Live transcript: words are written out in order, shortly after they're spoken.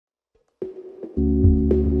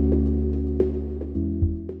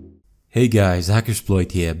Hey guys,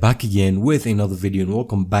 HackerSploit here, back again with another video, and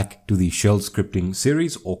welcome back to the shell scripting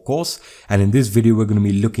series or course. And in this video we're going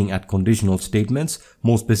to be looking at conditional statements,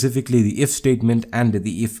 more specifically the if statement and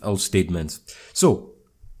the if else statements. So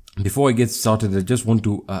before I get started, I just want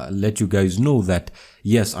to let you guys know that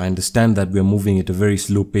yes, I understand that we're moving at a very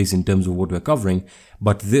slow pace in terms of what we're covering,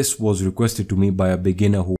 but this was requested to me by a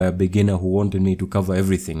beginner who wanted me to cover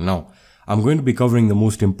everything. Now I'm going to be covering the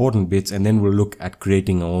most important bits, and then we'll look at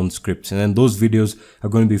creating our own scripts. And then those videos are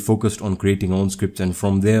going to be focused on creating our own scripts, and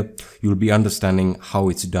from there you'll be understanding how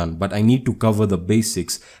it's done. But I need to cover the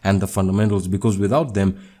basics and the fundamentals, because without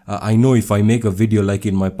them, I know if I make a video like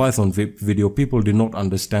in my Python video, people did not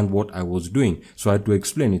understand what I was doing. So I had to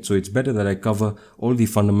explain it. So it's better that I cover all the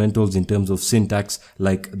fundamentals in terms of syntax,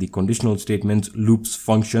 like the conditional statements, loops,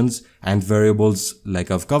 functions, and variables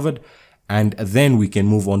like I've covered. And then we can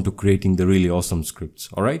move on to creating the really awesome scripts.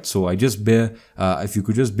 All right. So if you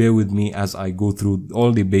could just bear with me as I go through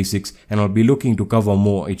all the basics, and I'll be looking to cover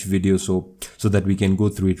more each video so that we can go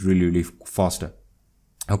through it really faster.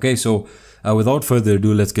 Okay. So without further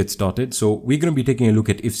ado, let's get started. So we're going to be taking a look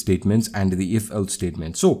at if statements and the if else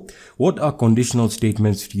statement. So what are conditional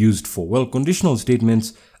statements used for? Well, conditional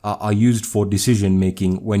statements are used for decision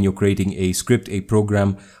making when you're creating a script, a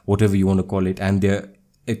program, whatever you want to call it. And they're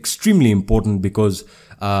extremely important because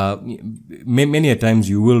many a times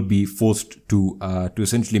you will be forced to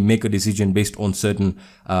essentially make a decision based on certain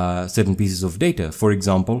pieces of data. For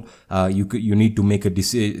example, you need to make a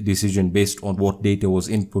decision based on what data was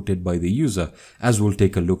inputted by the user, as we'll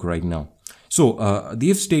take a look right now. So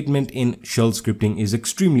the if statement in shell scripting is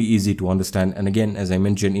extremely easy to understand, and again, as I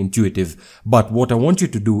mentioned, intuitive. But what I want you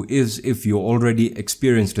to do is, if you're already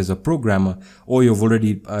experienced as a programmer, or you've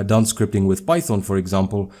already done scripting with Python, for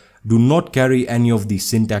example, do not carry any of the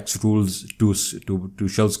syntax rules to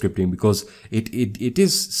shell scripting, because it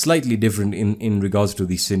is slightly different in regards to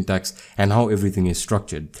the syntax and how everything is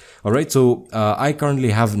structured. All right. So I currently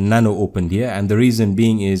have Nano opened here, and the reason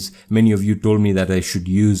being is many of you told me that I should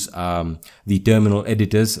use the terminal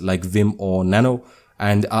editors like Vim or Nano.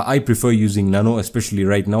 And I prefer using Nano, especially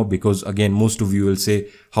right now, because again, most of you will say,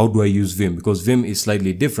 how do I use Vim? Because Vim is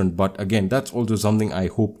slightly different. But again, that's also something I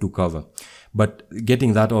hope to cover. But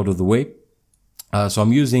getting that out of the way, so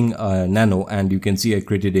I'm using Nano, and you can see I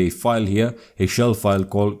created a file here, a shell file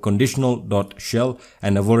called conditional.shell,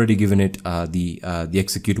 and I've already given it the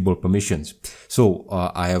executable permissions. So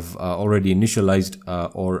I have already initialized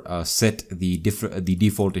or set the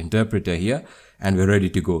default interpreter here, and we're ready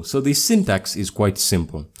to go. So the syntax is quite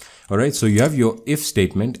simple. All right. So you have your if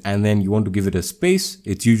statement, and then you want to give it a space.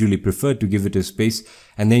 It's usually preferred to give it a space,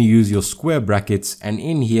 and then you use your square brackets, and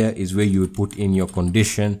in here is where you would put in your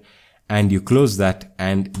condition, and you close that,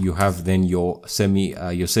 and you have then your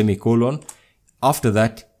semicolon. After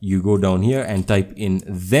that, you go down here and type in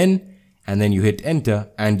then, and then you hit enter,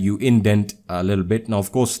 and you indent a little bit. Now,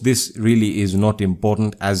 of course, this really is not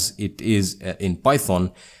important as it is in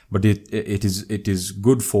Python, but it is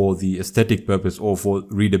good for the aesthetic purpose or for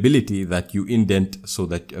readability that you indent so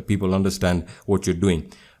that people understand what you're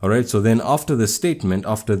doing. All right. So then after the statement,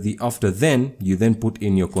 after then, you then put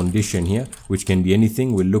in your condition here, which can be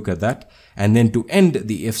anything. We'll look at that. And then to end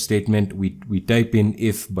the if statement, we type in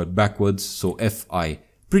if, but backwards. So fi.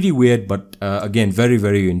 Pretty weird, but again,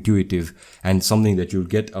 very intuitive, and something that you'll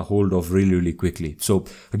get a hold of really quickly. So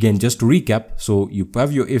again, just to recap, so you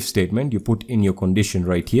have your if statement, you put in your condition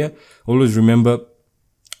right here. Always remember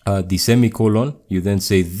the semicolon, you then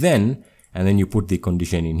say then, and then you put the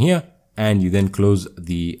condition in here, and you then close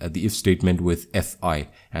the if statement with fi,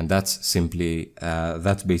 and that's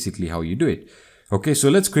basically how you do it. Okay, so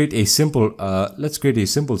let's create a simple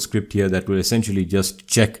script here that will essentially just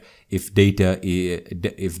check if data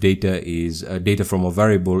from a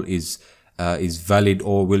variable is valid,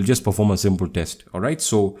 or we'll just perform a simple test. All right.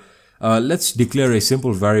 So let's declare a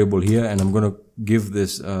simple variable here, and I'm going to give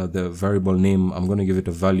this the variable name. I'm going to give it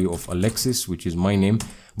a value of Alexis, which is my name.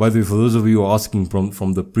 By the way, for those of you who are asking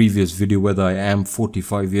from the previous video whether I am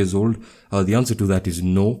 45 years old, the answer to that is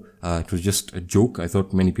no. It was just a joke. I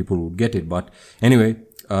thought many people would get it, but anyway,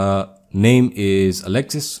 name is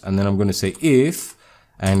Alexis, and then I'm going to say if.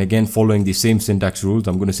 And again, following the same syntax rules,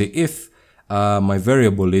 I'm going to say if my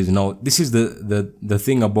variable is, now this is the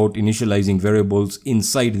thing about initializing variables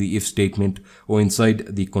inside the if statement or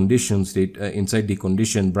inside the condition inside the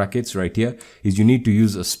condition brackets right here, is you need to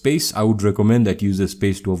use a space. I would recommend that you use a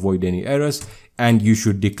space to avoid any errors, and you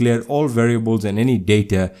should declare all variables and any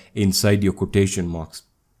data inside your quotation marks.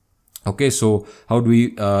 Okay, so how do we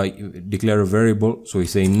declare a variable? So we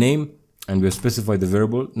say name, and we'll specify the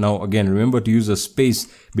variable. Now again, remember to use a space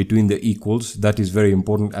between the equals. That is very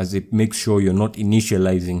important, as it makes sure you're not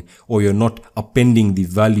initializing or you're not appending the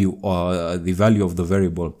value of the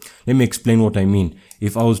variable. Let me explain what I mean.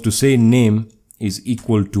 If I was to say name is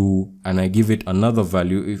equal to, and I give it another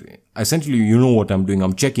value, essentially you know what I'm doing,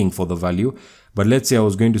 I'm checking for the value. But let's say I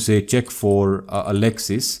was going to say check for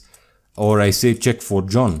Alexis, or I say check for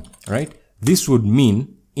John, right? This would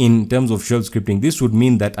mean, in terms of shell scripting, this would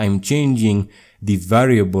mean that I'm changing the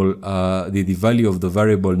variable, the value of the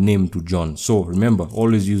variable name to John. So remember,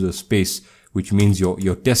 always use a space, which means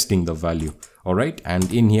you're testing the value. All right.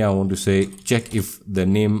 And in here, I want to say check if the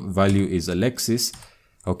name value is Alexis.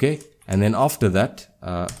 Okay. And then after that,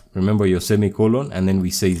 remember your semicolon, and then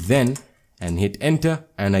we say then and hit enter,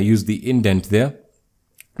 and I use the indent there.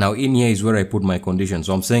 Now in here is where I put my condition.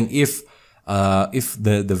 So I'm saying if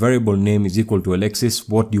the variable name is equal to Alexis,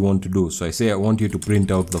 what do you want to do? So I say I want you to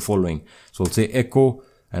print out the following. So I'll say echo,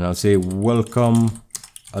 and I'll say welcome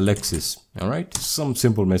Alexis. All right, some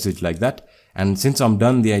simple message like that. And since I'm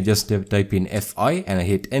done there, I just type in FI and I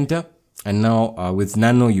hit enter. And now with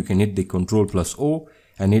Nano, you can hit the Control+O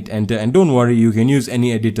and hit enter. And don't worry, you can use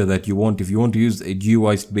any editor that you want. If you want to use a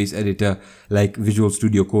GUI based editor like Visual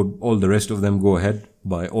Studio Code, all the rest of them, go ahead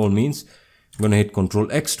by all means. I'm going to hit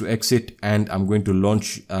Ctrl+X to exit, and I'm going to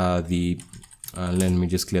launch let me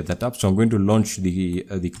just clear that up. So I'm going to launch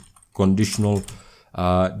the conditional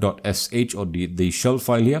 .sh or the shell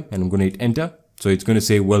file here, and I'm going to hit enter. So it's going to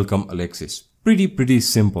say welcome Alexis. Pretty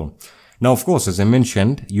simple. Now, of course, as I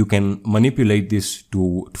mentioned, you can manipulate this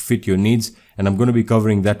to fit your needs, and I'm going to be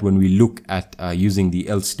covering that when we look at using the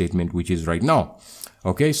else statement, which is right now.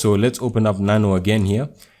 Okay, so let's open up Nano again here.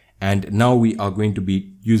 And now we are going to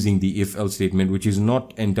be using the if-else statement, which is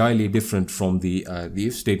not entirely different from the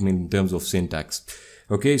if statement in terms of syntax.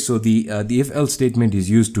 Okay, so the if-else statement is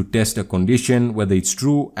used to test a condition, whether it's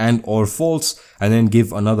true and or false, and then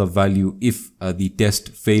give another value if the test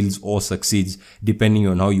fails or succeeds, depending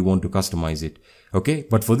on how you want to customize it. Okay,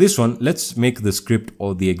 but for this one, let's make the script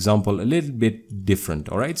or the example a little bit different.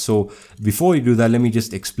 All right, so before we do that, let me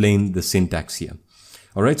just explain the syntax here.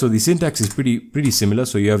 All right, so the syntax is pretty similar.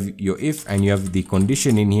 So you have your if, and you have the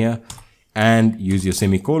condition in here, and use your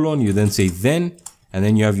semicolon. You then say then, and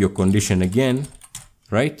then you have your condition again,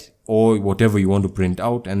 right? Or whatever you want to print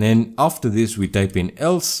out. And then after this, we type in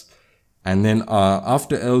else, and then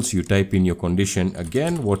after else, you type in your condition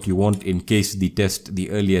again, what you want in case the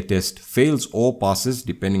earlier test fails or passes,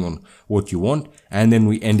 depending on what you want. And then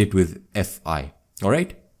we end it with FI. All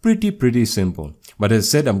right, pretty simple. But as I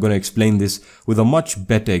said, I'm going to explain this with a much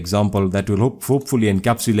better example that will hopefully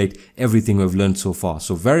encapsulate everything we've learned so far.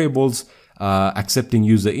 So variables, accepting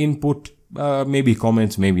user input, maybe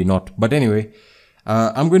comments, maybe not. But anyway,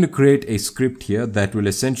 I'm going to create a script here that will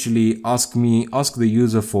essentially ask the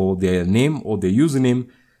user for their name or their username,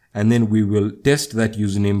 and then we will test that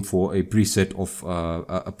username for a preset of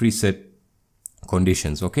preset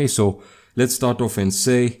conditions. Okay, so let's start off and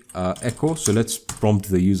say echo. So let's prompt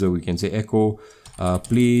the user. We can say echo,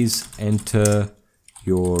 please enter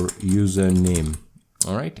your username.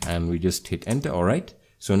 All right, and we just hit enter. All right,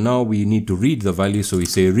 so now we need to read the value. So we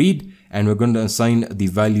say read, and we're going to assign the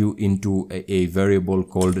value into a variable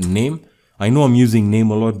called name. I know I'm using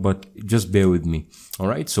name a lot, but just bear with me. All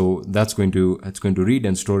right, so it's going to read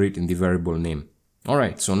and store it in the variable name. All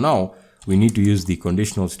right, so now we need to use the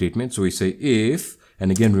conditional statement. So we say if,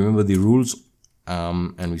 and again, remember the rules,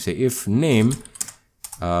 and we say if name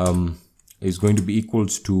is going to be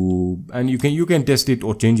equals to, and you can test it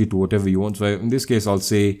or change it to whatever you want. So in this case, I'll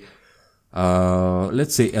say,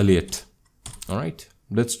 let's say Elliot. All right,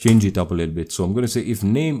 let's change it up a little bit. So I'm going to say if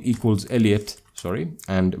name equals Elliot,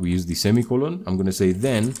 and we use the semicolon. I'm going to say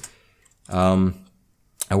then, I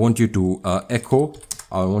want you to echo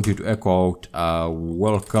out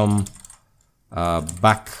welcome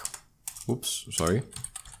back. Oops, sorry,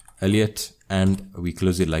 Elliot, and we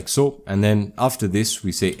close it like so. And then after this,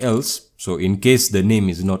 we say else. So in case the name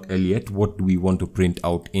is not Elliot, what do we want to print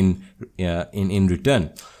out in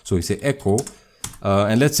return? So we say echo,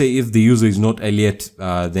 and let's say if the user is not Elliot,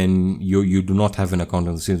 then you do not have an account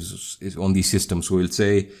on the system. So we'll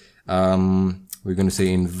say we're going to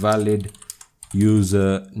say invalid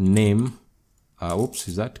user name. Oops,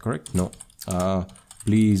 is that correct? No.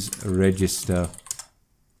 Please register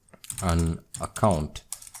an account.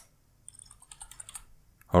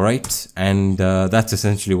 All right, and that's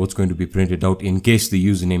essentially what's going to be printed out in case the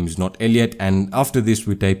username is not Elliot. And after this,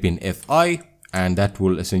 we type in FI, and that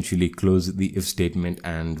will essentially close the if statement,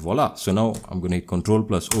 and voila. So now I'm going to hit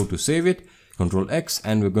Ctrl+O to save it, Ctrl+X,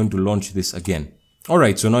 and we're going to launch this again. All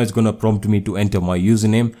right, so now it's going to prompt me to enter my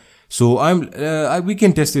username. So we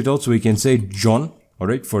can test it out. So we can say John, all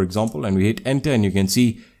right, for example, and we hit enter, and you can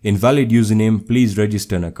see invalid username, please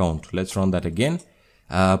register an account. Let's run that again.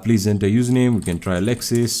 Please enter username. We can try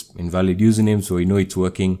Alexis, invalid username, so we know it's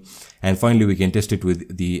working. And finally, we can test it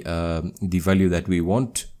with the value that we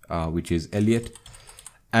want, which is Elliot.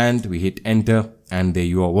 And we hit enter, and there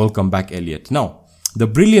you are. Welcome back, Elliot. Now, the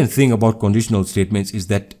brilliant thing about conditional statements is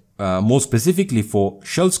that more specifically for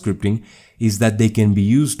shell scripting is that they can be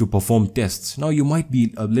used to perform tests. Now, you might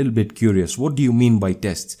be a little bit curious. What do you mean by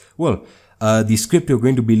tests? Well, the script you're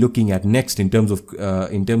going to be looking at next in terms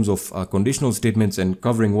of conditional statements and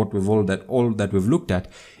covering what all that we've looked at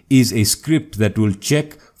is a script that will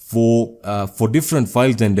check for different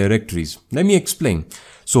files and directories. Let me explain.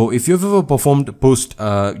 So if you've ever performed post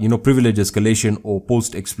privilege escalation or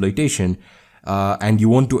post exploitation, and you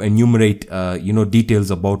want to enumerate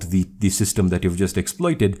details about the system that you've just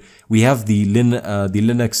exploited, we have the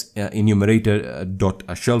Linux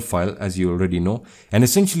enumerator.shell file, as you already know. And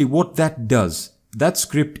essentially what that does, that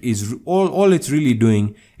script is all it's really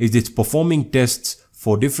doing is it's performing tests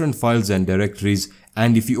for different files and directories.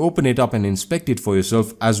 And if you open it up and inspect it for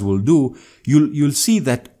yourself, as we'll do, you'll see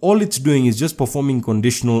that all it's doing is just performing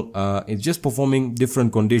it's just performing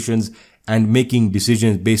different conditions and making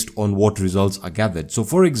decisions based on what results are gathered. So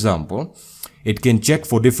for example, it can check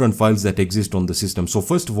for different files that exist on the system. So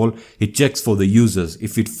first of all, it checks for the users.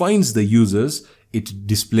 If it finds the users, it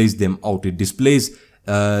displays them out. It displays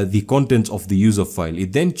the contents of the user file.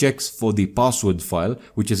 It then checks for the password file,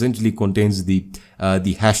 which essentially contains the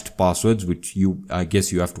hashed passwords, which I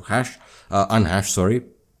guess you have to unhash, sorry.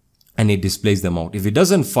 And it displays them out. If it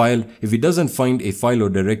doesn't find a file or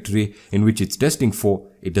directory in which it's testing for,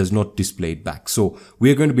 it does not display it back. So we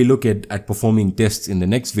are going to be looking at performing tests in the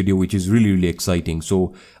next video, which is really, really exciting.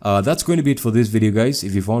 So that's going to be it for this video, guys.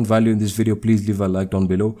 If you found value in this video, please leave a like down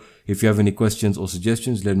below. If you have any questions or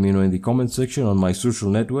suggestions, let me know in the comment section on my social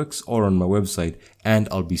networks or on my website, and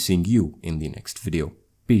I'll be seeing you in the next video.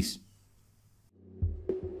 Peace.